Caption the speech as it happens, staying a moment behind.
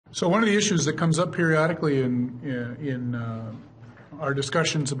So one of the issues that comes up periodically in our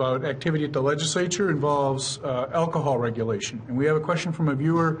discussions about activity at the legislature involves alcohol regulation. And we have a question from a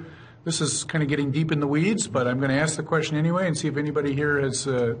viewer. This is kind of getting deep in the weeds, but I'm going to ask the question anyway and see if anybody here has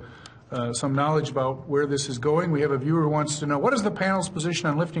some knowledge about where this is going. We have a viewer who wants to know, what is the panel's position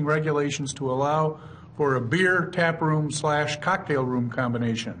on lifting regulations to allow for a beer tap room / cocktail room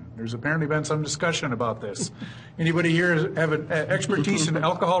combination? There's apparently been some discussion about this. Anybody here have an expertise in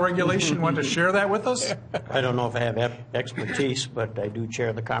alcohol regulation? Want to share that with us? I don't know if I have expertise, but I do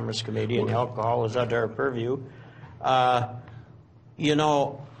chair the Commerce Committee, and alcohol is under our purview. You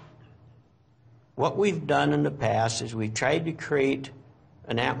know, what we've done in the past is we've tried to create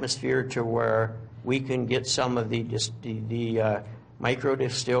an atmosphere to where we can get some of the micro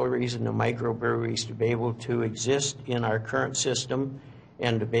distilleries and the microbreweries to be able to exist in our current system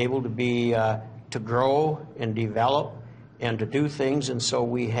and to be able to be to grow and develop and to do things. And so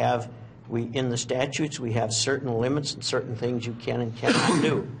we in the statutes we have certain limits and certain things you can and cannot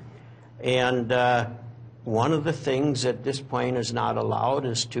do. And one of the things at this point is not allowed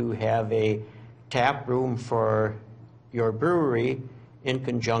is to have a tap room for your brewery in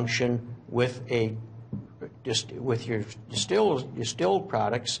conjunction with your distilled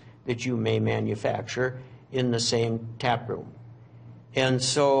products that you may manufacture in the same tap room. And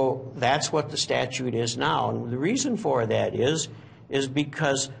so that's what the statute is now. And the reason for that is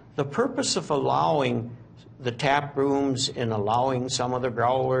because the purpose of allowing the tap rooms and allowing some of the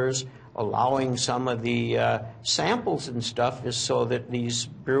growlers, allowing some of the samples and stuff is so that these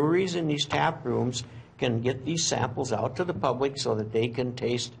breweries and these tap rooms can get these samples out to the public so that they can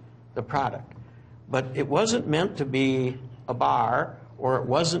taste the product. But it wasn't meant to be a bar, or it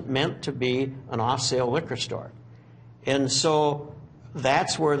wasn't meant to be an off-sale liquor store. And so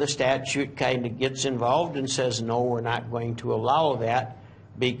that's where the statute kind of gets involved and says, no, we're not going to allow that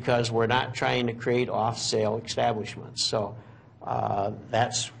because we're not trying to create off-sale establishments. So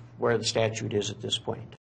that's where the statute is at this point.